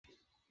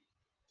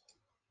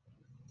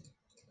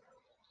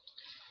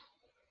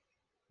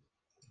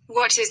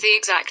What is the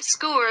exact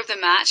score of the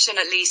match and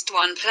at least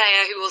one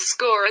player who will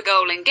score a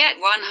goal and get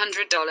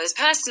 $100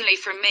 personally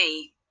from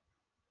me?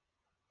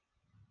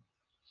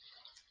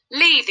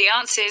 Leave the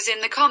answers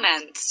in the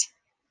comments.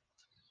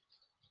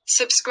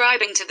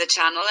 Subscribing to the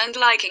channel and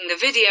liking the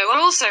video are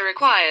also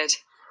required.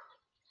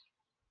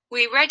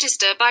 We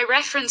register by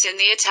reference in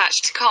the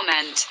attached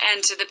comment.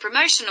 Enter the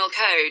promotional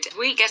code.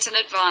 We get an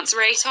advance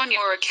rate on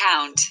your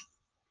account.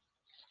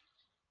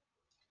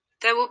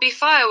 There will be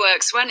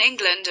fireworks when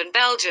England and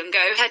Belgium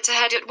go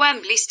head-to-head at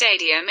Wembley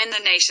Stadium in the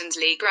Nations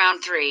League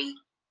Round 3.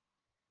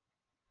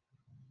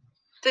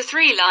 The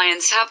Three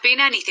Lions have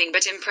been anything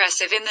but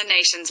impressive in the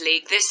Nations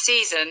League this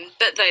season,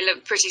 but they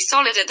look pretty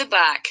solid at the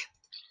back.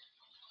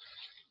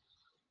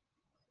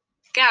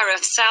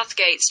 Gareth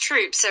Southgate's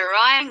troops are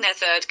eyeing their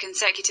third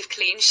consecutive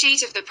clean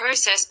sheet of the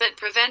process, but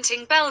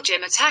preventing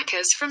Belgium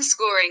attackers from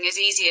scoring is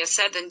easier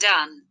said than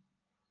done.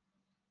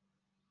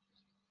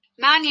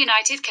 Man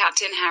United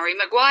captain Harry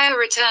Maguire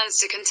returns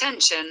to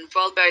contention,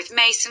 while both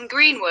Mason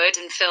Greenwood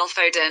and Phil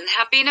Foden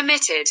have been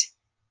omitted.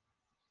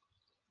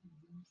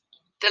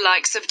 The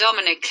likes of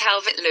Dominic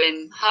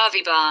Calvert-Lewin,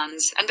 Harvey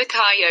Barnes, and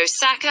Bukayo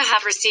Saka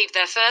have received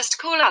their first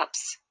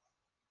call-ups.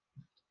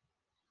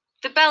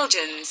 The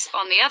Belgians,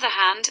 on the other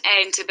hand,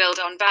 aim to build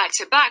on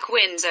back-to-back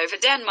wins over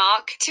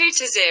Denmark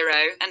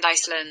 2-0 and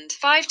Iceland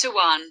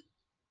 5-1.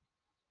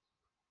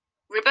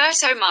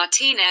 Roberto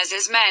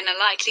Martinez's men are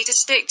likely to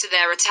stick to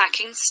their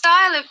attacking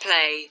style of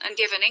play, and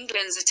given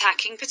England's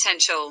attacking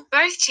potential,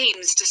 both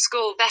teams to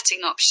score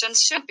betting options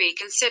should be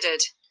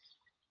considered.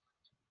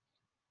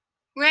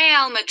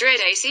 Real Madrid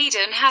ace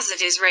Eden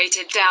Hazard is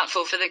rated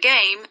doubtful for the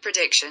game.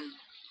 Prediction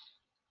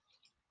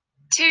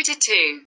 2-2.